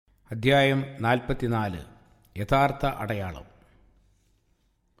അധ്യായം 44. യഥാർത്ഥ അടയാളം.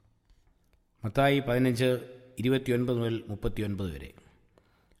 മത്തായി 15:29 മുതൽ 39 വരെ.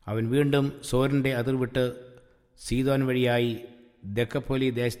 അവൻ വീണ്ടും സോരിൻ്റെ അതിർവിട്ട് സീദോൻ വഴിയായി ദെക്കപ്പൊലി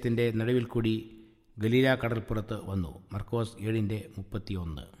ദേശത്തിൻ്റെ നടുവിൽ കൂടി ഗലീല കടൽപ്പുറത്ത് വന്നു. മർക്കോസ്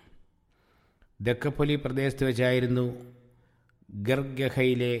 7:31. ദെക്കപ്പൊലി പ്രദേശത്ത് വെച്ചായിരുന്നു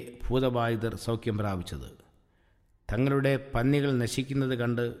ഗർഗഹയിലെ ഭൂതബാധിതർ സൗഖ്യം പ്രാപിച്ചത്. തങ്ങളുടെ പന്നികൾ നശിക്കുന്നത്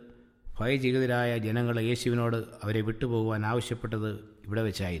കണ്ട് ഭയചകിതരായ ജനങ്ങൾ യേശുവിനോട് അവരെ വിട്ടുപോകുവാൻ ആവശ്യപ്പെട്ടത് ഇവിടെ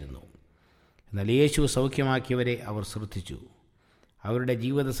വെച്ചായിരുന്നു. എന്നാൽ യേശു സൗഖ്യമാക്കിയവരെ അവർ ശ്രദ്ധിച്ചു. അവരുടെ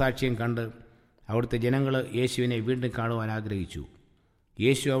ജീവിതസാക്ഷ്യം കണ്ട് അവിടുത്തെ ജനങ്ങൾ യേശുവിനെ വീണ്ടും കാണുവാൻ ആഗ്രഹിച്ചു.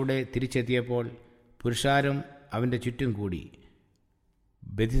 യേശു അവിടെ തിരിച്ചെത്തിയപ്പോൾ പുരുഷാരം അവൻ്റെ ചുറ്റും കൂടി.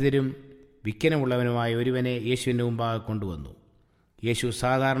 ബധിതരും വിക്കനമുള്ളവനുമായ ഒരുവനെ യേശുവിൻ്റെ മുമ്പാകെ കൊണ്ടുവന്നു. യേശു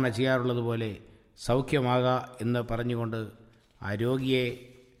സാധാരണ ചെയ്യാറുള്ളതുപോലെ സൗഖ്യമാക എന്ന് പറഞ്ഞുകൊണ്ട് ആ രോഗിയെ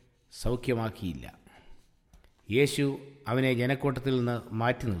സൗഖ്യമാക്കിയില്ല. യേശു അവനെ ജനക്കൂട്ടത്തിൽ നിന്ന്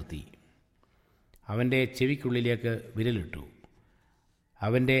മാറ്റി നിർത്തി. അവൻ്റെ ചെവിക്കുള്ളിലേക്ക് വിരലിട്ടു.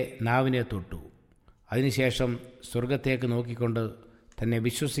 അവൻ്റെ നാവിനെ തൊട്ടു. അതിനുശേഷം സ്വർഗത്തേക്ക് നോക്കിക്കൊണ്ട് തന്നെ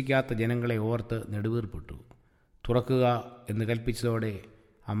വിശ്വസിക്കാത്ത ജനങ്ങളെ ഓർത്ത് നെടുവീർപ്പിട്ടു. തുറക്കുക എന്ന് കൽപ്പിച്ചതോടെ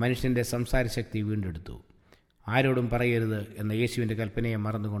ആ മനുഷ്യൻ്റെ സംസാരശക്തി വീണ്ടെടുത്തു. ആരോടും പറയരുത് എന്ന യേശുവിൻ്റെ കൽപ്പനയെ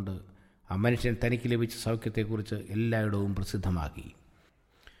മറന്നുകൊണ്ട് ആ മനുഷ്യൻ തനിക്ക് ലഭിച്ച സൗഖ്യത്തെക്കുറിച്ച് എല്ലായിടവും പ്രസിദ്ധമാക്കി.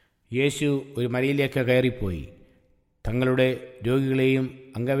 യേശു ഒരു മലയിലേക്ക് കയറിപ്പോയി. തങ്ങളുടെ രോഗികളെയും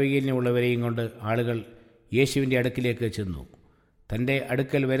അംഗവൈകല്യമുള്ളവരെയും കൊണ്ട് ആളുകൾ യേശുവിൻ്റെ അടുക്കിലേക്ക് ചെന്നു. തൻ്റെ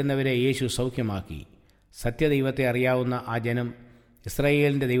അടുക്കൽ വരുന്നവരെ യേശു സൗഖ്യമാക്കി. സത്യദൈവത്തെ അറിയാവുന്ന ആ ജനം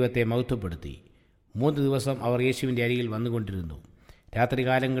ഇസ്രായേലിൻ്റെ ദൈവത്തെ മഹത്വപ്പെടുത്തി. 3 ദിവസം അവർ യേശുവിൻ്റെ അരികിൽ വന്നുകൊണ്ടിരുന്നു.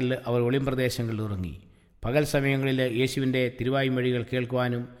 രാത്രികാലങ്ങളിൽ അവർ ഒളിമ്പ്രദേശങ്ങളിൽ ഉറങ്ങി. പകൽ സമയങ്ങളിൽ യേശുവിൻ്റെ തിരുവായ്മൊഴികൾ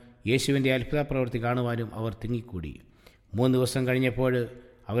കേൾക്കുവാനും യേശുവിൻ്റെ അത്ഭുത പ്രവൃത്തി കാണുവാനും അവർ തിങ്ങിക്കൂടി. 3 ദിവസം കഴിഞ്ഞപ്പോൾ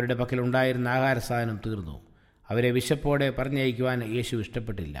അവരുടെ പക്കലുണ്ടായിരുന്ന ആഹാരസാധനം തീർന്നു. അവരെ വിശപ്പോടെ പറഞ്ഞയക്കുവാൻ യേശു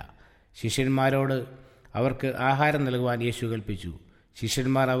ഇഷ്ടപ്പെട്ടില്ല. ശിഷ്യന്മാരോട് അവർക്ക് ആഹാരം നൽകുവാൻ യേശു കൽപ്പിച്ചു.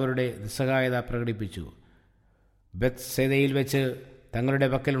 ശിഷ്യന്മാർ അവരുടെ നിസ്സഹായത പ്രകടിപ്പിച്ചു. ബെത്സേദയിൽ വെച്ച് തങ്ങളുടെ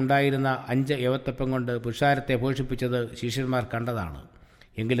പക്കലുണ്ടായിരുന്ന 5 യവത്തപ്പം കൊണ്ട് പുരുഷാരത്തെ പോഷിപ്പിച്ചത് ശിഷ്യന്മാർ കണ്ടതാണ്.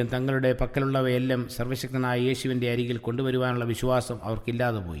 എങ്കിലും തങ്ങളുടെ പക്കലുള്ളവയെല്ലാം സർവശക്തനായ യേശുവിൻ്റെ അരികിൽ കൊണ്ടുവരുവാനുള്ള വിശ്വാസം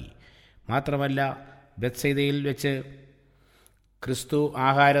അവർക്കില്ലാതെ പോയി. മാത്രമല്ല, ബെത്സേദയിൽ വെച്ച് ക്രിസ്തു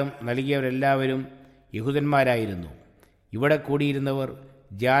ആഹാരം നൽകിയവരെല്ലാവരും യഹൂദന്മാരായിരുന്നു. ഇവിടെ കൂടിയിരുന്നവർ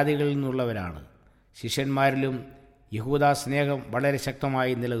ജാതികളിൽ നിന്നുള്ളവരാണ്. ശിഷ്യന്മാരിലും യഹൂദ സ്നേഹം വളരെ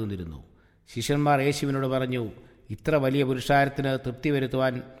ശക്തമായി നിലനിന്നിരുന്നു. ശിഷ്യന്മാർ യേശുവിനോട് പറഞ്ഞു, ഇത്ര വലിയ പുരുഷാരത്തിന് തൃപ്തി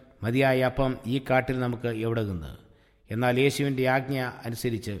വരുത്തുവാൻ മതിയായ അപ്പം ഈ കാട്ടിൽ നമുക്ക് എവിടെ നിന്ന്? എന്നാൽ യേശുവിൻ്റെ ആജ്ഞ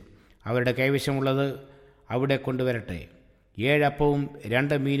അനുസരിച്ച് അവരുടെ കൈവശമുള്ളത് അവിടെ കൊണ്ടുവരട്ടെ. 7 അപ്പവും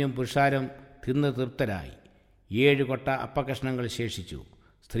 2 മീനും പുരുഷാരം തിന്ന് തൃപ്തരായി. 7 കൊട്ട അപ്പക്കഷ്ണങ്ങൾ ശേഷിച്ചു.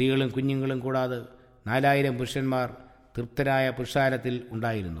 സ്ത്രീകളും കുഞ്ഞുങ്ങളും കൂടാതെ 4000 പുരുഷന്മാർ തൃപ്തരായ പുരുഷാരത്തിൽ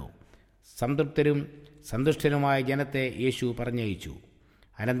ഉണ്ടായിരുന്നു. സംതൃപ്തരും സന്തുഷ്ടരുമായ ജനത്തെ യേശു പറഞ്ഞയച്ചു.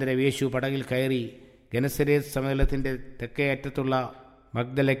 അനന്തരം യേശു പടകിൽ കയറി ഗനസരേത്ത് സമതലത്തിൻ്റെ തെക്കേ അറ്റത്തുള്ള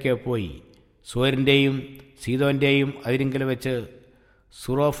മഗ്ദലയ്ക്ക് പോയി. സോരിൻ്റെയും സീദോൻ്റെയും അതിരിങ്കൽ വെച്ച്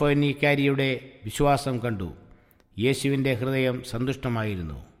സുറോഫോനിക്കാരിയുടെ വിശ്വാസം കണ്ടു. യേശുവിൻ്റെ ഹൃദയം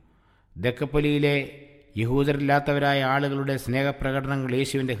സന്തുഷ്ടമായിരുന്നു. ദെക്കപ്പൊലിയിലെ യഹൂദരില്ലാത്തവരായ ആളുകളുടെ സ്നേഹപ്രകടനങ്ങൾ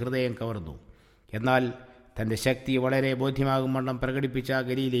യേശുവിൻ്റെ ഹൃദയം കവർന്നു. എന്നാൽ തൻ്റെ ശക്തി വളരെ ബോധ്യമാകും വണ്ണം പ്രകടിപ്പിച്ച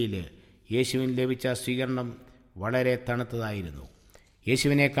ഗലീലയിൽ യേശുവിന് ലഭിച്ച സ്വീകരണം വളരെ തണുത്തതായിരുന്നു.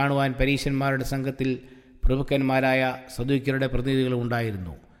 യേശുവിനെ കാണുവാൻ പരീശന്മാരുടെ സംഘത്തിൽ പ്രഭുക്കന്മാരായ സദൂക്യരുടെ പ്രതിനിധികളും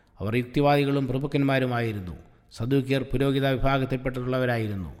ഉണ്ടായിരുന്നു. അവർ യുക്തിവാദികളും പ്രഭുക്കന്മാരുമായിരുന്നു. സദൂക്യർ പുരോഹിത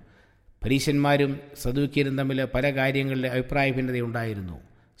വിഭാഗത്തിൽപ്പെട്ടിട്ടുള്ളവരായിരുന്നു. പരീശന്മാരും സദൂക്യരും തമ്മിൽ പല കാര്യങ്ങളിൽ അഭിപ്രായ ഭിന്നതയുണ്ടായിരുന്നു.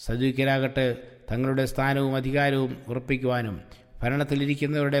 സദൂക്യരാകട്ടെ തങ്ങളുടെ സ്ഥാനവും അധികാരവും ഉറപ്പിക്കുവാനും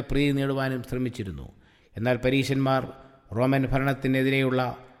ഭരണത്തിലിരിക്കുന്നവരുടെ പ്രീതി നേടുവാനും ശ്രമിച്ചിരുന്നു. എന്നാൽ പരീശന്മാർ റോമൻ ഭരണത്തിനെതിരെയുള്ള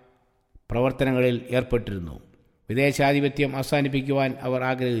പ്രവർത്തനങ്ങളിൽ ഏർപ്പെട്ടിരുന്നു. വിദേശാധിപത്യം അവസാനിപ്പിക്കുവാൻ അവർ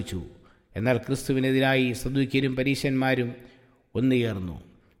ആഗ്രഹിച്ചു. എന്നാൽ ക്രിസ്തുവിനെതിരായി സദൂക്യരും പരീശന്മാരും ഒന്നുചേർന്നു.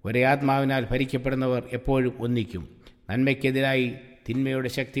 ഒരേ ആത്മാവിനാൽ ഭരിക്കപ്പെടുന്നവർ എപ്പോഴും ഒന്നിക്കും. നന്മയ്ക്കെതിരായി തിന്മയുടെ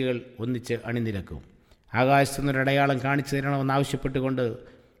ശക്തികൾ ഒന്നിച്ച് അണിനിരക്കും. ആകാശത്തുനിന്നൊരടയാളം കാണിച്ചു തരണമെന്നാവശ്യപ്പെട്ടുകൊണ്ട്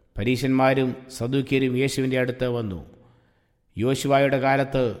പരീശന്മാരും സദൂക്യരും യേശുവിൻ്റെ അടുത്ത് വന്നു. യോശുവയുടെ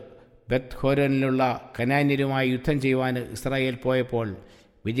കാലത്ത് ബെത്ത്ഹോരോനിലുള്ള കനാന്യരുമായി യുദ്ധം ചെയ്യുവാൻ ഇസ്രായേൽ പോയപ്പോൾ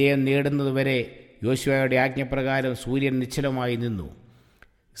വിജയം നേടുന്നതുവരെ യോശുവയുടെ ആജ്ഞപ്രകാരം സൂര്യൻ നിശ്ചലമായി നിന്നു.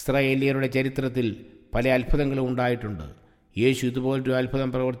 ഇസ്രായേലിയരുടെ ചരിത്രത്തിൽ പല അത്ഭുതങ്ങളും ഉണ്ടായിട്ടുണ്ട്. യേശു ഇതുപോലൊരു അത്ഭുതം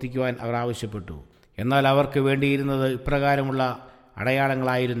പ്രവർത്തിക്കുവാൻ അവർ ആവശ്യപ്പെട്ടു. എന്നാൽ അവർക്ക് വേണ്ടിയിരുന്നത് ഇപ്രകാരമുള്ള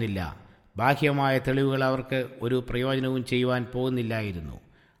അടയാളങ്ങളായിരുന്നില്ല. ബാഹ്യമായ തെളിവുകൾ അവർക്ക് ഒരു പ്രയോജനവും ചെയ്യുവാൻ പോകുന്നില്ലായിരുന്നു.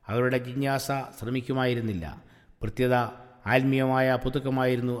 അവരുടെ ജിജ്ഞാസ ശ്രമിക്കുമായിരുന്നില്ല. പ്രത്യത ആത്മീയമായ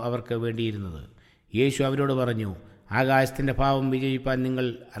പുതുക്കമായിരുന്നു അവർക്ക് വേണ്ടിയിരുന്നത്. യേശു അവരോട് പറഞ്ഞു, ആകാശത്തിൻ്റെ ഭാവം വിജയിപ്പാൻ നിങ്ങൾ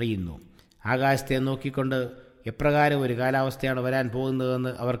അറിയുന്നു. ആകാശത്തെ നോക്കിക്കൊണ്ട് എപ്രകാരം ഒരു കാലാവസ്ഥയാണ് വരാൻ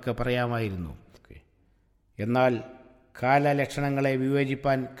പോകുന്നതെന്ന് അവർക്ക് പറയാമായിരുന്നു. എന്നാൽ കാലലക്ഷണങ്ങളെ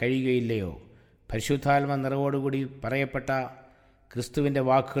വിവേചിപ്പാൻ കഴിയുകയില്ലയോ? പരിശുദ്ധാത്മ നിറവോടുകൂടി പറയപ്പെട്ട ക്രിസ്തുവിൻ്റെ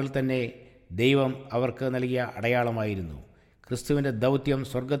വാക്കുകൾ തന്നെ ദൈവം അവർക്ക് നൽകിയ അടയാളമായിരുന്നു. ക്രിസ്തുവിൻ്റെ ദൗത്യം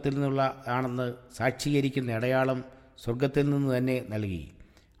സ്വർഗത്തിൽ നിന്നുള്ള ആണെന്ന് സാക്ഷീകരിക്കുന്ന അടയാളം സ്വർഗത്തിൽ നിന്ന് തന്നെ നൽകി.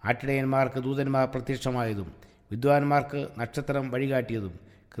 ആട്ടിടയന്മാർക്ക് ദൂതന്മാർ പ്രത്യക്ഷമായതും വിദ്വാൻമാർക്ക് നക്ഷത്രം വഴികാട്ടിയതും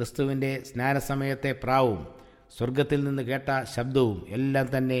ക്രിസ്തുവിൻ്റെ സ്നാനസമയത്തെ പ്രാവും സ്വർഗത്തിൽ നിന്ന് കേട്ട ശബ്ദവും എല്ലാം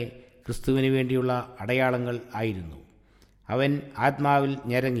തന്നെ ക്രിസ്തുവിന് വേണ്ടിയുള്ള അടയാളങ്ങൾ ആയിരുന്നു. അവൻ ആത്മാവിൽ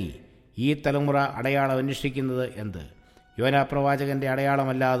ഞരങ്ങി, ഈ തലമുറ അടയാളം അന്വേഷിക്കുന്നത് എന്ത്? യോനാ പ്രവാചകൻ്റെ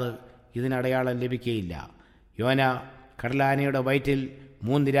അടയാളമല്ലാതെ ഇതിന് അടയാളം ലഭിക്കുകയില്ല. യോന കടലാനയുടെ വയറ്റിൽ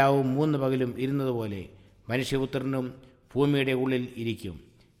 3 രാവും 3 പകലും ഇരുന്നതുപോലെ മനുഷ്യപുത്രനും ഭൂമിയുടെ ഉള്ളിൽ ഇരിക്കും.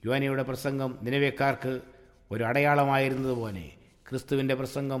 യോനയുടെ പ്രസംഗം നിനവേക്കാർക്ക് ഒരു അടയാളമായിരുന്നതുപോലെ ക്രിസ്തുവിൻ്റെ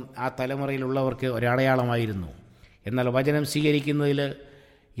പ്രസംഗം ആ തലമുറയിലുള്ളവർക്ക് ഒരടയാളമായിരുന്നു. എന്നാൽ വചനം സ്വീകരിക്കുന്നതിൽ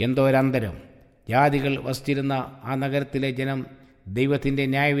എന്തോ ഒരന്തരം. ജാതികൾ വസിച്ചിരുന്ന ആ നഗരത്തിലെ ജനം ദൈവത്തിൻ്റെ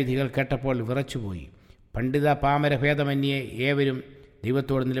ന്യായവിധികൾ കേട്ടപ്പോൾ വിറച്ചുപോയി. പണ്ഡിത പാമര ഭേദമന്യേ ഏവരും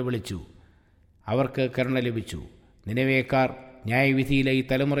ദൈവത്തോട് നിലവിളിച്ചു. അവർക്ക് കരുണ ലഭിച്ചു. നിനവേക്കാർ ന്യായവിധിയിലെ ഈ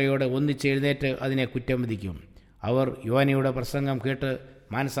തലമുറയോട് ഒന്നിച്ചെഴുന്നേറ്റ് അതിനെ കുറ്റം വിധിക്കും. അവർ യോനയുടെ പ്രസംഗം കേട്ട്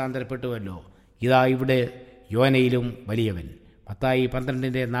മാനസാന്തരപ്പെട്ടുവല്ലോ. ഇതാ ഇവിടെ യോനയിലും വലിയവൻ. മത്തായി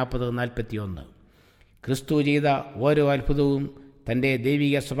 12:40-41. ക്രിസ്തു ചെയ്ത ഓരോ അത്ഭുതവും തൻ്റെ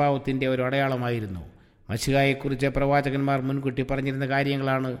ദൈവിക സ്വഭാവത്തിൻ്റെ ഒരു അടയാളമായിരുന്നു. മശിഹായെക്കുറിച്ച് പ്രവാചകന്മാർ മുൻകൂട്ടി പറഞ്ഞിരുന്ന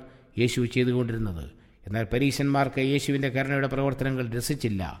കാര്യങ്ങളാണ് യേശു ചെയ്തുകൊണ്ടിരുന്നത്. എന്നാൽ പരീശന്മാർക്ക് യേശുവിൻ്റെ കരുണയുടെ പ്രവർത്തനങ്ങൾ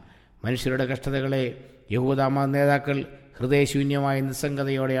രസിച്ചില്ല. മനുഷ്യരുടെ കഷ്ടതകളെ യഹൂദ നേതാക്കൾ ഹൃദയശൂന്യമായ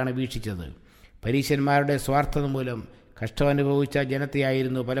നിസ്സംഗതയോടെയാണ് വീക്ഷിച്ചത്. പരീശന്മാരുടെ സ്വാർത്ഥത മൂലം കഷ്ടമനുഭവിച്ച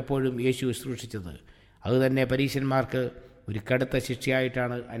ജനത്തെയായിരുന്നു പലപ്പോഴും യേശു ശുശ്രൂഷിച്ചത്. അതുതന്നെ പരീശന്മാർക്ക് ഒരു കടുത്ത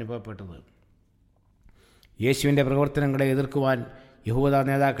ശിക്ഷയായിട്ടാണ് അനുഭവപ്പെട്ടത്. യേശുവിൻ്റെ പ്രവർത്തനങ്ങളെ എതിർക്കുവാൻ യഹൂദ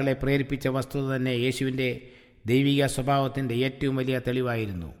നേതാക്കളെ പ്രേരിപ്പിച്ച വസ്തുത തന്നെ യേശുവിൻ്റെ ദൈവിക സ്വഭാവത്തിൻ്റെ ഏറ്റവും വലിയ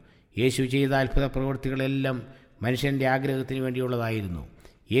തെളിവായിരുന്നു. യേശു ചെയ്ത അത്ഭുത പ്രവൃത്തികളെല്ലാം മനുഷ്യൻ്റെ ആഗ്രഹത്തിന് വേണ്ടിയുള്ളതായിരുന്നു.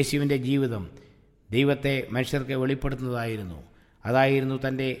 യേശുവിൻ്റെ ജീവിതം ദൈവത്തെ മനുഷ്യർക്ക് വെളിപ്പെടുത്തുന്നതായിരുന്നു. അതായിരുന്നു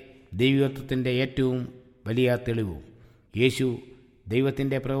തൻ്റെ ദൈവത്വത്തിൻ്റെ ഏറ്റവും വലിയ തെളിവും. യേശു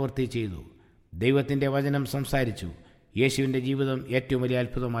ദൈവത്തിൻ്റെ പ്രവൃത്തി ചെയ്തു. ദൈവത്തിൻ്റെ വചനം സംസാരിച്ചു. യേശുവിൻ്റെ ജീവിതം ഏറ്റവും വലിയ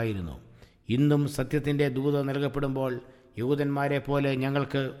അത്ഭുതമായിരുന്നു. ഇന്നും സത്യത്തിൻ്റെ ദൂത നൽകപ്പെടുമ്പോൾ യഹൂദന്മാരെ പോലെ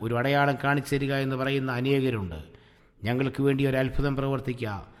ഞങ്ങൾക്ക് ഒരു അടയാളം കാണിച്ചു തരിക എന്ന് പറയുന്ന അനേകരുണ്ട്. ഞങ്ങൾക്ക് വേണ്ടി ഒരു അത്ഭുതം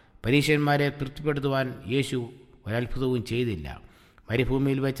പ്രവർത്തിക്കുക. പരീശന്മാരെ തൃപ്തിപ്പെടുത്തുവാൻ യേശു ഒരത്ഭുതവും ചെയ്തില്ല.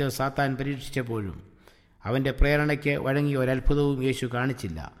 മരുഭൂമിയിൽ വെച്ച് സാത്താൻ പരീക്ഷിച്ചപ്പോഴും അവൻ്റെ പ്രേരണയ്ക്ക് വഴങ്ങിയ ഒരത്ഭുതവും യേശു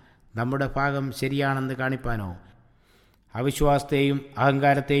കാണിച്ചില്ല. നമ്മുടെ ഭാഗം ശരിയാണെന്ന് കാണിപ്പാനോ അവിശ്വാസത്തെയും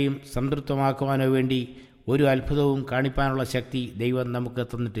അഹങ്കാരത്തെയും സംതൃപ്തമാക്കുവാനോ വേണ്ടി ഒരു അത്ഭുതവും കാണിപ്പാനുള്ള ശക്തി ദൈവം നമുക്ക്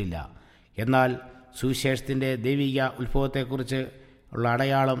തന്നിട്ടില്ല. എന്നാൽ സുവിശേഷത്തിൻ്റെ ദൈവിക ഉത്ഭവത്തെക്കുറിച്ച് ഉള്ള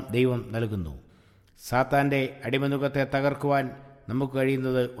അടയാളം ദൈവം നൽകുന്നു. സാത്താൻ്റെ അടിമനുഖത്തെ തകർക്കുവാൻ നമുക്ക്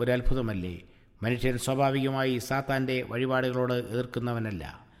കഴിയുന്നത് ഒരത്ഭുതമല്ലേ? മനുഷ്യൻ സ്വാഭാവികമായി സാത്താൻ്റെ വഴിപാടുകളോട് എതിർക്കുന്നവനല്ല.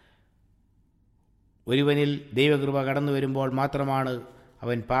 ഒരുവനിൽ ദൈവകൃപ കടന്നു വരുമ്പോൾ മാത്രമാണ്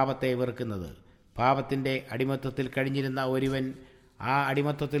അവൻ പാപത്തെ വെറുക്കുന്നത്. പാപത്തിൻ്റെ അടിമത്വത്തിൽ കഴിഞ്ഞിരുന്ന ഒരുവൻ ആ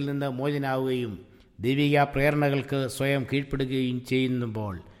അടിമത്വത്തിൽ നിന്ന് മോചനാവുകയും ദൈവിക പ്രേരണകൾക്ക് സ്വയം കീഴ്പ്പെടുകയും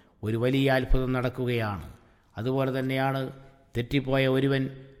ചെയ്യുമ്പോൾ ഒരു വലിയ അത്ഭുതം നടക്കുകയാണ്. അതുപോലെ തന്നെയാണ് തെറ്റിപ്പോയ ഒരുവൻ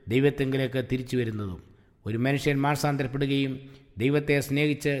ദൈവത്തെങ്കിലേക്ക് തിരിച്ചു വരുന്നതും. ഒരു മനുഷ്യൻ മാനസാന്തരപ്പെടുകയും ദൈവത്തെ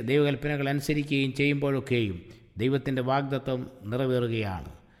സ്നേഹിച്ച് ദൈവകൽപ്പനകൾ അനുസരിക്കുകയും ചെയ്യുമ്പോഴൊക്കെയും ദൈവത്തിൻ്റെ വാഗ്ദത്തം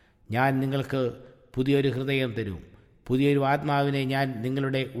നിറവേറുകയാണ്. ഞാൻ നിങ്ങൾക്ക് പുതിയൊരു ഹൃദയം തരും, പുതിയൊരു ആത്മാവിനെ ഞാൻ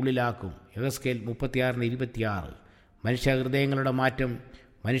നിങ്ങളുടെ ഉള്ളിലാക്കും. യഹസ്കേൽ 36:26. മനുഷ്യ ഹൃദയങ്ങളുടെ മാറ്റം,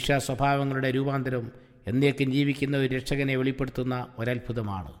 മനുഷ്യ സ്വഭാവങ്ങളുടെ രൂപാന്തരം എന്നേക്കും ജീവിക്കുന്ന ഒരു രക്ഷകനെ വെളിപ്പെടുത്തുന്ന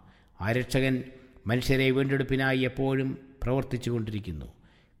ഒരത്ഭുതമാണ്. ആ രക്ഷകൻ മനുഷ്യരെ വീണ്ടെടുപ്പിനായി എപ്പോഴും പ്രവർത്തിച്ചു കൊണ്ടിരിക്കുന്നു.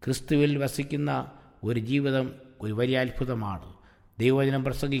 ക്രിസ്തുവിൽ വസിക്കുന്ന ഒരു ജീവിതം ഒരു വലിയ അത്ഭുതമാണ്. ദൈവവചനം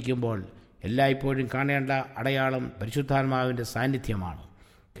പ്രസംഗിക്കുമ്പോൾ എല്ലായ്പ്പോഴും കാണേണ്ട അടയാളം പരിശുദ്ധാത്മാവിൻ്റെ സാന്നിധ്യമാണ്.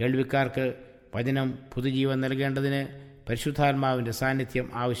 കേൾവിക്കാർക്ക് വചനം പുതുജീവൻ നൽകേണ്ടതിന് പരിശുദ്ധാത്മാവിൻ്റെ സാന്നിധ്യം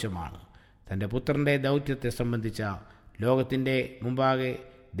ആവശ്യമാണ്. തൻ്റെ പുത്രൻ്റെ ദൗത്യത്തെ സംബന്ധിച്ച ലോകത്തിൻ്റെ മുമ്പാകെ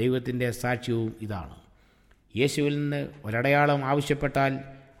ദൈവത്തിൻ്റെ സാക്ഷ്യവും ഇതാണ്. യേശുവിൽ നിന്ന് ഒരടയാളം ആവശ്യപ്പെട്ടാൽ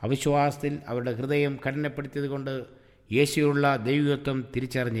അവിശ്വാസത്തിൽ അവരുടെ ഹൃദയം കഠിനപ്പെടുത്തിയതുകൊണ്ട് യേശുവിലുള്ള ദൈവത്വം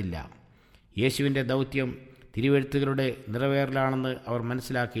തിരിച്ചറിഞ്ഞില്ല. യേശുവിൻ്റെ ദൗത്യം തിരുവെഴുത്തുകളുടെ നിറവേറലാണെന്ന് അവർ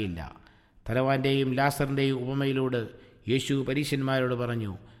മനസ്സിലാക്കിയില്ല. തലവാൻ്റെയും ലാസറിൻ്റെയും ഉപമയിലൂടെ യേശു പരീശന്മാരോട്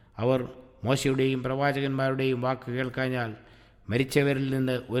പറഞ്ഞു, അവർ മോശയുടെയും പ്രവാചകന്മാരുടെയും വാക്ക് കേൾക്കാഞ്ഞാൽ മരിച്ചവരിൽ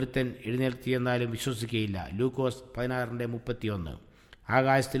നിന്ന് ഒരുത്തൻ എഴുന്നേൽത്തിയെന്നാലും വിശ്വസിക്കുകയില്ല. ലൂക്കോസ് 16:31.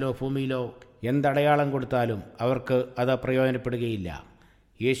 ആകാശത്തിലോ ഭൂമിയിലോ എന്തടയാളം കൊടുത്താലും അവർക്ക് അത് പ്രയോജനപ്പെടുകയില്ല.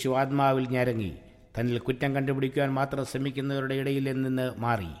 യേശു ആത്മാവിൽ ഞരങ്ങി തന്നിൽ കുറ്റം കണ്ടുപിടിക്കുവാൻ മാത്രം ശ്രമിക്കുന്നവരുടെ ഇടയിൽ നിന്ന്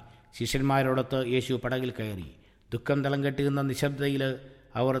മാറി ശിഷ്യന്മാരോടൊത്ത് യേശു പടകിൽ കയറി. ദുഃഖം തളം കെട്ടുന്ന നിശബ്ദതയിൽ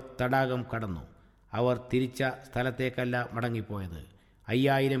അവർ തടാകം കടന്നു. അവർ തിരിച്ച സ്ഥലത്തേക്കല്ല മടങ്ങിപ്പോയത്.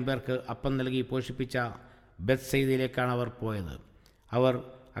 5000 പേർക്ക് അപ്പം നൽകി പോഷിപ്പിച്ച ബെത്സയിദയിലേക്കാണ് അവർ പോയത്. അവർ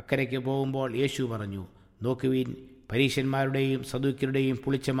അക്കരയ്ക്ക് പോകുമ്പോൾ യേശു പറഞ്ഞു, നോക്കുവീൻ, പരീശന്മാരുടെയും സദൂക്യരുടെയും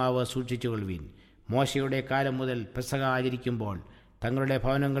പുളിച്ചമാവ് സൂക്ഷിച്ചുകൊള്ളുവീൻ. മോശയുടെ കാലം മുതൽ പെസഹ ആചരിക്കുമ്പോൾ തങ്ങളുടെ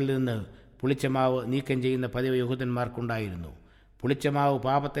ഭവനങ്ങളിൽ നിന്ന് പുളിച്ചമാവ് നീക്കം ചെയ്യുന്ന പതിവ് യഹൂദന്മാർക്കുണ്ടായിരുന്നു. പുളിച്ചമാവ്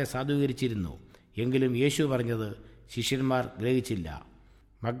പാപത്തെ സാധൂകരിച്ചിരുന്നു. എങ്കിലും യേശു പറഞ്ഞത് ശിഷ്യന്മാർ ഗ്രഹിച്ചില്ല.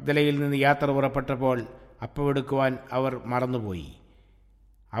 മഗ്ദലയിൽ നിന്ന് യാത്ര പുറപ്പെട്ടപ്പോൾ അപ്പമെടുക്കുവാൻ അവർ മറന്നുപോയി.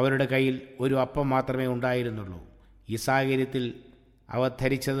 അവരുടെ കയ്യിൽ ഒരു അപ്പം മാത്രമേ ഉണ്ടായിരുന്നുള്ളൂ. ഈ സാഹചര്യത്തിൽ അവർ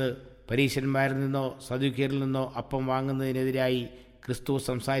ധരിച്ചത് പരീശന്മാരിൽ നിന്നോ സദൂക്യരിൽ നിന്നോ അപ്പം വാങ്ങുന്നതിനെതിരായി ക്രിസ്തു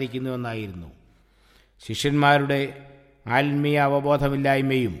സംസാരിക്കുന്നുവെന്നായിരുന്നു. ശിഷ്യന്മാരുടെ ആത്മീയ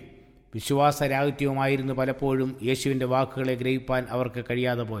അവബോധമില്ലായ്മയും വിശ്വാസരാഹിത്യവുമായിരുന്നു പലപ്പോഴും യേശുവിൻ്റെ വാക്കുകളെ ഗ്രഹിപ്പാൻ അവർക്ക്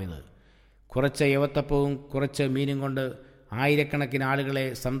കഴിയാതെ പോയത്. കുറച്ച് യവത്തപ്പവും കുറച്ച് മീനും കൊണ്ട് ആയിരക്കണക്കിന് ആളുകളെ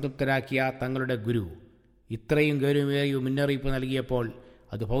സംതൃപ്തരാക്കിയ തങ്ങളുടെ ഗുരു ഇത്രയും ഗൗരവമേറിയ മുന്നറിയിപ്പ് നൽകിയപ്പോൾ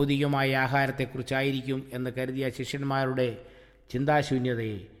അത് ഭൗതികമായ ആഹാരത്തെക്കുറിച്ചായിരിക്കും എന്ന് കരുതിയ ശിഷ്യന്മാരുടെ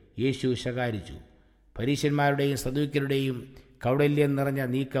ചിന്താശൂന്യതയെ യേശു ശകാരിച്ചു. പരീശന്മാരുടെയും സദൂക്യരുടെയും കൗടല്യം നിറഞ്ഞ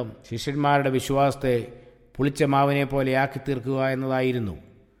നീക്കം ശിഷ്യന്മാരുടെ വിശ്വാസത്തെ പുളിച്ച മാവിനെ പോലെ ആക്കി തീർക്കുക എന്നതായിരുന്നു.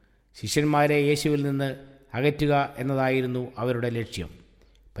 ശിഷ്യന്മാരെ യേശുവിൽ നിന്ന് അകറ്റുക എന്നതായിരുന്നു അവരുടെ ലക്ഷ്യം.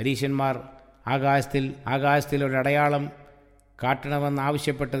 പരീശന്മാർ ആകാശത്തിൽ ഒരടയാളം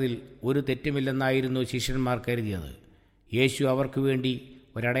കാട്ടണമെന്നാവശ്യപ്പെട്ടതിൽ ഒരു തെറ്റുമില്ലെന്നായിരുന്നു ശിഷ്യന്മാർ കരുതിയത്. യേശു അവർക്ക് വേണ്ടി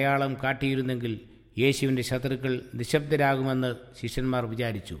ഒരടയാളം കാട്ടിയിരുന്നെങ്കിൽ യേശുവിൻ്റെ ശത്രുക്കൾ നിശബ്ദരാകുമെന്ന് ശിഷ്യന്മാർ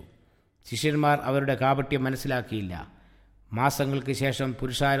വിചാരിച്ചു. ശിഷ്യന്മാർ അവരുടെ കാപട്യം മനസ്സിലാക്കിയില്ല. മാസങ്ങൾക്ക് ശേഷം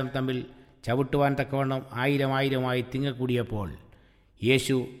പുരുഷാരം തമ്മിൽ ചവിട്ടുവാൻ തക്കവണ്ണം 1000 തിങ്ങക്കൂടിയപ്പോൾ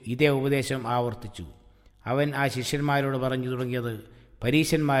യേശു ഇതേ ഉപദേശം ആവർത്തിച്ചു. അവൻ ആ ശിഷ്യന്മാരോട് പറഞ്ഞു തുടങ്ങിയത്,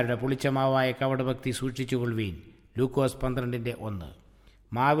 പരീശന്മാരുടെ പുളിച്ചമാവായ കപടഭക്തി സൂക്ഷിച്ചുകൊള്ളുവീൻ. ലൂക്കോസ് 12:1.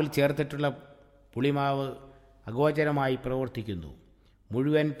 മാവിൽ ചേർത്തിട്ടുള്ള പുളിമാവ് അഗോചരമായി പ്രവർത്തിക്കുന്നു.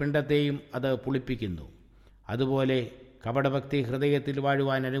 മുഴുവൻ പിണ്ടത്തെയും അത് പുളിപ്പിക്കുന്നു. അതുപോലെ കപടഭക്തി ഹൃദയത്തിൽ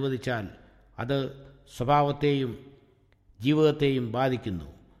വാഴുവാൻ അനുവദിച്ചാൽ അത് സ്വഭാവത്തെയും ജീവിതത്തെയും ബാധിക്കുന്നു.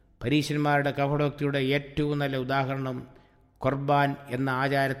 പരീശന്മാരുടെ കപടഭക്തിയുടെ ഏറ്റവും നല്ല ഉദാഹരണം ഖുർബാൻ എന്ന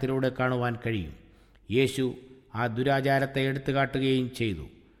ആചാരത്തിലൂടെ കാണുവാൻ കഴിയും. യേശു ആ ദുരാചാരത്തെ എടുത്തു കാട്ടുകയും ചെയ്തു.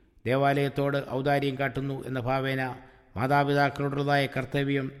 ദേവാലയത്തോട് ഔദാര്യം കാട്ടുന്നു എന്ന ഭാവേന മാതാപിതാക്കളോടുള്ളതായ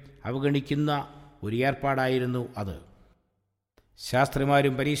കർത്തവ്യം അവഗണിക്കുന്ന ഒരു ഏർപ്പാടായിരുന്നു അത്.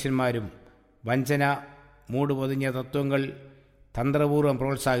 ശാസ്ത്രിമാരും പരീശന്മാരും വഞ്ചന മൂടുപൊതിഞ്ഞ തത്വങ്ങൾ തന്ത്രപൂർവ്വം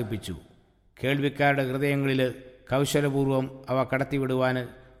പ്രോത്സാഹിപ്പിച്ചു. കേൾവിക്കാരുടെ ഹൃദയങ്ങളിൽ കൗശലപൂർവ്വം അവ കടത്തിവിടുവാൻ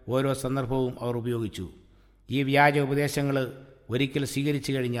ഓരോ സന്ദർഭവും അവർ ഉപയോഗിച്ചു. ഈ വ്യാജ ഉപദേശങ്ങൾ ഒരിക്കൽ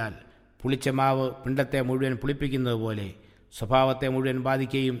സ്വീകരിച്ചു കഴിഞ്ഞാൽ പുളിച്ച മാവ് പിണ്ടത്തെ മുഴുവൻ പുളിപ്പിക്കുന്നത് പോലെ സ്വഭാവത്തെ മുഴുവൻ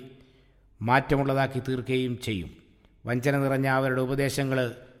ബാധിക്കുകയും മാറ്റമുള്ളതാക്കി തീർക്കുകയും ചെയ്യും. വഞ്ചന നിറഞ്ഞ അവരുടെ ഉപദേശങ്ങൾ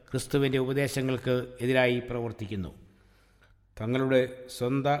ക്രിസ്തുവിൻ്റെ ഉപദേശങ്ങൾക്ക് എതിരായി പ്രവർത്തിക്കുന്നു. തങ്ങളുടെ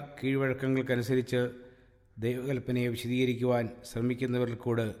സ്വന്തം കീഴ്വഴക്കങ്ങൾക്കനുസരിച്ച് ദൈവകൽപ്പനയെ വിശദീകരിക്കുവാൻ ശ്രമിക്കുന്നവരിൽ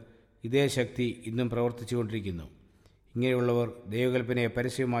കൂടെ ഇതേ ശക്തി ഇന്നും പ്രവർത്തിച്ചു കൊണ്ടിരിക്കുന്നു. ഇങ്ങനെയുള്ളവർ ദൈവകൽപ്പനയെ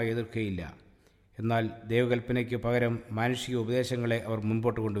പരസ്യമായി എതിർക്കുകയില്ല. എന്നാൽ ദൈവകൽപ്പനയ്ക്ക് പകരം മാനുഷിക ഉപദേശങ്ങളെ അവർ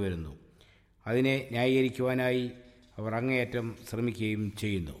മുൻപോട്ട് കൊണ്ടുവരുന്നു. അതിനെ ന്യായീകരിക്കുവാനായി അവർ അങ്ങേയറ്റം ശ്രമിക്കുകയും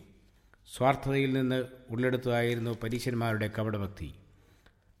ചെയ്യുന്നു. സ്വാർത്ഥതയിൽ നിന്ന് ഉള്ളെടുത്തതായിരുന്നു പരീശന്മാരുടെ കപടഭക്തി.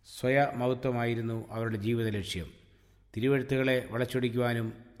 സ്വയമഹത്വമായിരുന്നു അവരുടെ ജീവിത ലക്ഷ്യം. തിരുവെഴുത്തുകളെ വളച്ചൊടിക്കുവാനും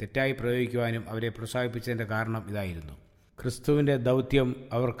തെറ്റായി പ്രയോഗിക്കുവാനും അവരെ പ്രോത്സാഹിപ്പിച്ചതിൻ്റെ കാരണം ഇതായിരുന്നു. ക്രിസ്തുവിൻ്റെ ദൗത്യം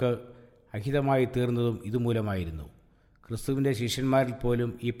അവർക്ക് അഹിതമായി തീർന്നതും ഇതുമൂലമായിരുന്നു. ക്രിസ്തുവിൻ്റെ ശിഷ്യന്മാരിൽ പോലും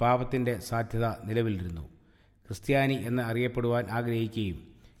ഈ പാപത്തിൻ്റെ സാധ്യത നിലവിലിരുന്നു. ക്രിസ്ത്യാനി എന്ന് അറിയപ്പെടുവാൻ ആഗ്രഹിക്കുകയും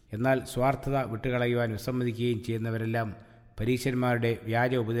എന്നാൽ സ്വാർത്ഥത വിട്ടുകളയുവാൻ വിസമ്മതിക്കുകയും ചെയ്യുന്നവരെല്ലാം പരീശന്മാരുടെ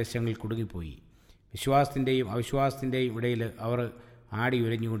വ്യാജ ഉപദേശങ്ങളിൽ കുടുങ്ങിപ്പോയി. വിശ്വാസത്തിൻ്റെയും അവിശ്വാസത്തിൻ്റെയും ഇടയിൽ അവർ ആടി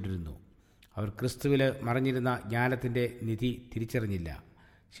ഉരഞ്ഞുകൊണ്ടിരുന്നു. അവർ ക്രിസ്തുവിൽ മറഞ്ഞിരുന്ന ജ്ഞാനത്തിൻ്റെ നിധി തിരിച്ചറിഞ്ഞില്ല.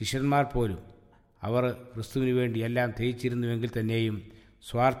 ശിഷ്യന്മാർ പോലും അവർ ക്രിസ്തുവിന് വേണ്ടി എല്ലാം ത്യജിച്ചിരുന്നുവെങ്കിൽ തന്നെയും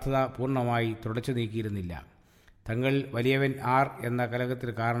സ്വാർത്ഥത പൂർണ്ണമായി തുടച്ചു നീക്കിയിരുന്നില്ല. തങ്ങൾ വലിയവൻ ആർ എന്ന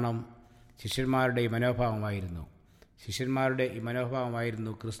കലഹത്തിന് കാരണം ശിഷ്യന്മാരുടെ ഈ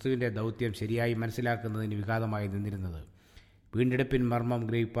മനോഭാവമായിരുന്നു ക്രിസ്തുവിൻ്റെ ദൗത്യം ശരിയായി മനസ്സിലാക്കുന്നതിന് വിഘാതമായി നിന്നിരുന്നത്. വീണ്ടെടുപ്പിൻ മർമ്മം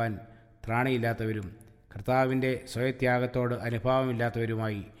ഗ്രഹിപ്പാൻ ത്രാണിയില്ലാത്തവരും കർത്താവിൻ്റെ സ്വയത്യാഗത്തോട്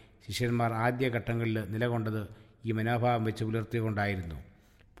അനുഭാവമില്ലാത്തവരുമായി ശിഷ്യന്മാർ ആദ്യഘട്ടങ്ങളിൽ നിലകൊണ്ടത് ഈ മനോഭാവം വെച്ച് പുലർത്തിക്കൊണ്ടായിരുന്നു.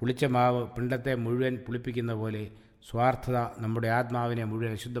 പുളിച്ച മാവ് പിണ്ടത്തെ മുഴുവൻ പുളിപ്പിക്കുന്ന പോലെ സ്വാർത്ഥത നമ്മുടെ ആത്മാവിനെ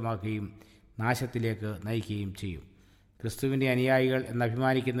മുഴുവൻ അശുദ്ധമാക്കുകയും നാശത്തിലേക്ക് നയിക്കുകയും ചെയ്യും. ക്രിസ്തുവിൻ്റെ അനുയായികൾ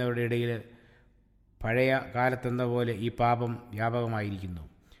എന്നഭിമാനിക്കുന്നവരുടെ ഇടയിൽ പഴയ കാലത്തെന്ന പോലെ ഈ പാപം വ്യാപകമായിരിക്കുന്നു.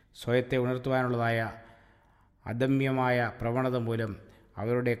 സ്വയത്തെ ഉണർത്തുവാനുള്ളതായ അദമ്യമായ പ്രവണത മൂലം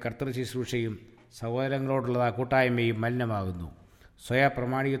അവരുടെ കർത്തൃശുശ്രൂഷയും സഹോദരങ്ങളോടുള്ളതായ കൂട്ടായ്മയും മലിനമാകുന്നു.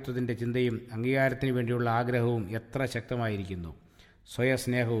 സ്വയപ്രമാണികത്വത്തിൻ്റെ ചിന്തയും അംഗീകാരത്തിന് വേണ്ടിയുള്ള ആഗ്രഹവും എത്ര ശക്തമായിരിക്കുന്നു.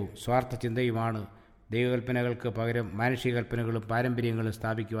 സ്വയസ്നേഹവും സ്വാർത്ഥ ചിന്തയുമാണ് ദൈവകൽപ്പനകൾക്ക് പകരം മാനുഷിക കൽപ്പനകളും പാരമ്പര്യങ്ങളും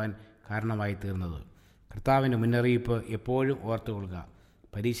സ്ഥാപിക്കുവാൻ കാരണമായി തീർന്നത്. കർത്താവിൻ്റെ മുന്നറിയിപ്പ് എപ്പോഴും ഓർത്തുകൊള്ളുക.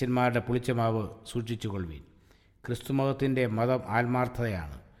 പരീശന്മാരുടെ പുളിച്ചമാവ് സൂക്ഷിച്ചുകൊള്ളുവിൻ. ക്രിസ്തുമതത്തിൻ്റെ മതം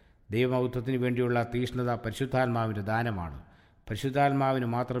ആത്മാർത്ഥതയാണ്. ദൈവമഹത്വത്തിന് വേണ്ടിയുള്ള തീക്ഷ്ണത പരിശുദ്ധാത്മാവിൻ്റെ ദാനമാണ്. പരിശുദ്ധാത്മാവിന്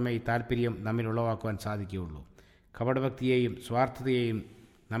മാത്രമേ ഈ താൽപ്പര്യം നമ്മിൽ ഉളവാക്കുവാൻ സാധിക്കുകയുള്ളൂ. കപടഭക്തിയെയും സ്വാർത്ഥതയെയും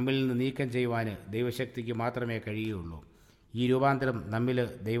നമ്മിൽ നിന്ന് നീക്കം ചെയ്യുവാൻ ദൈവശക്തിക്ക് മാത്രമേ കഴിയുകയുള്ളൂ. ഈ രൂപാന്തരം നമ്മിൽ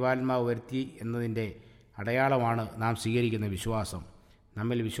ദൈവാത്മാവ് വരുത്തി എന്നതിൻ്റെ അടയാളമാണ് നാം സ്വീകരിക്കുന്ന വിശ്വാസം.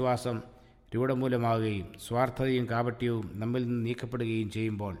 നമ്മിൽ വിശ്വാസം രൂഢമൂലമാകുകയും സ്വാർത്ഥതയും കാപട്യവും നമ്മിൽ നിന്ന് നീക്കപ്പെടുകയും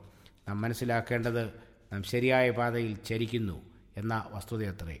ചെയ്യുമ്പോൾ നാം മനസ്സിലാക്കേണ്ടത് നാം ശരിയായ പാതയിൽ ചരിക്കുന്നു എന്ന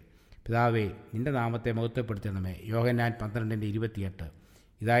വസ്തുതയത്രേ. പിതാവേ, നിൻ്റെ നാമത്തെ മഹത്വപ്പെടുത്തണമേ. യോഹന്നാൻ 12:28.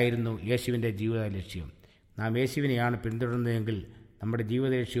 ഇതായിരുന്നു യേശുവിൻ്റെ ജീവിത ലക്ഷ്യം. നാം യേശുവിനെയാണ് പിന്തുടരുന്നതെങ്കിൽ നമ്മുടെ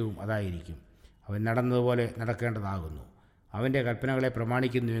ജീവിത ലക്ഷ്യവും അതായിരിക്കും. അവൻ നടന്നതുപോലെ നടക്കേണ്ടതാകുന്നു. അവൻ്റെ കൽപ്പനകളെ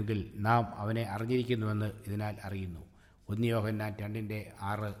പ്രമാണിക്കുന്നുവെങ്കിൽ നാം അവനെ അറിഞ്ഞിരിക്കുന്നുവെന്ന് ഇതിനാൽ അറിയുന്നു. 1 യോഹന്നാൻ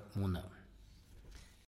 2:6-3.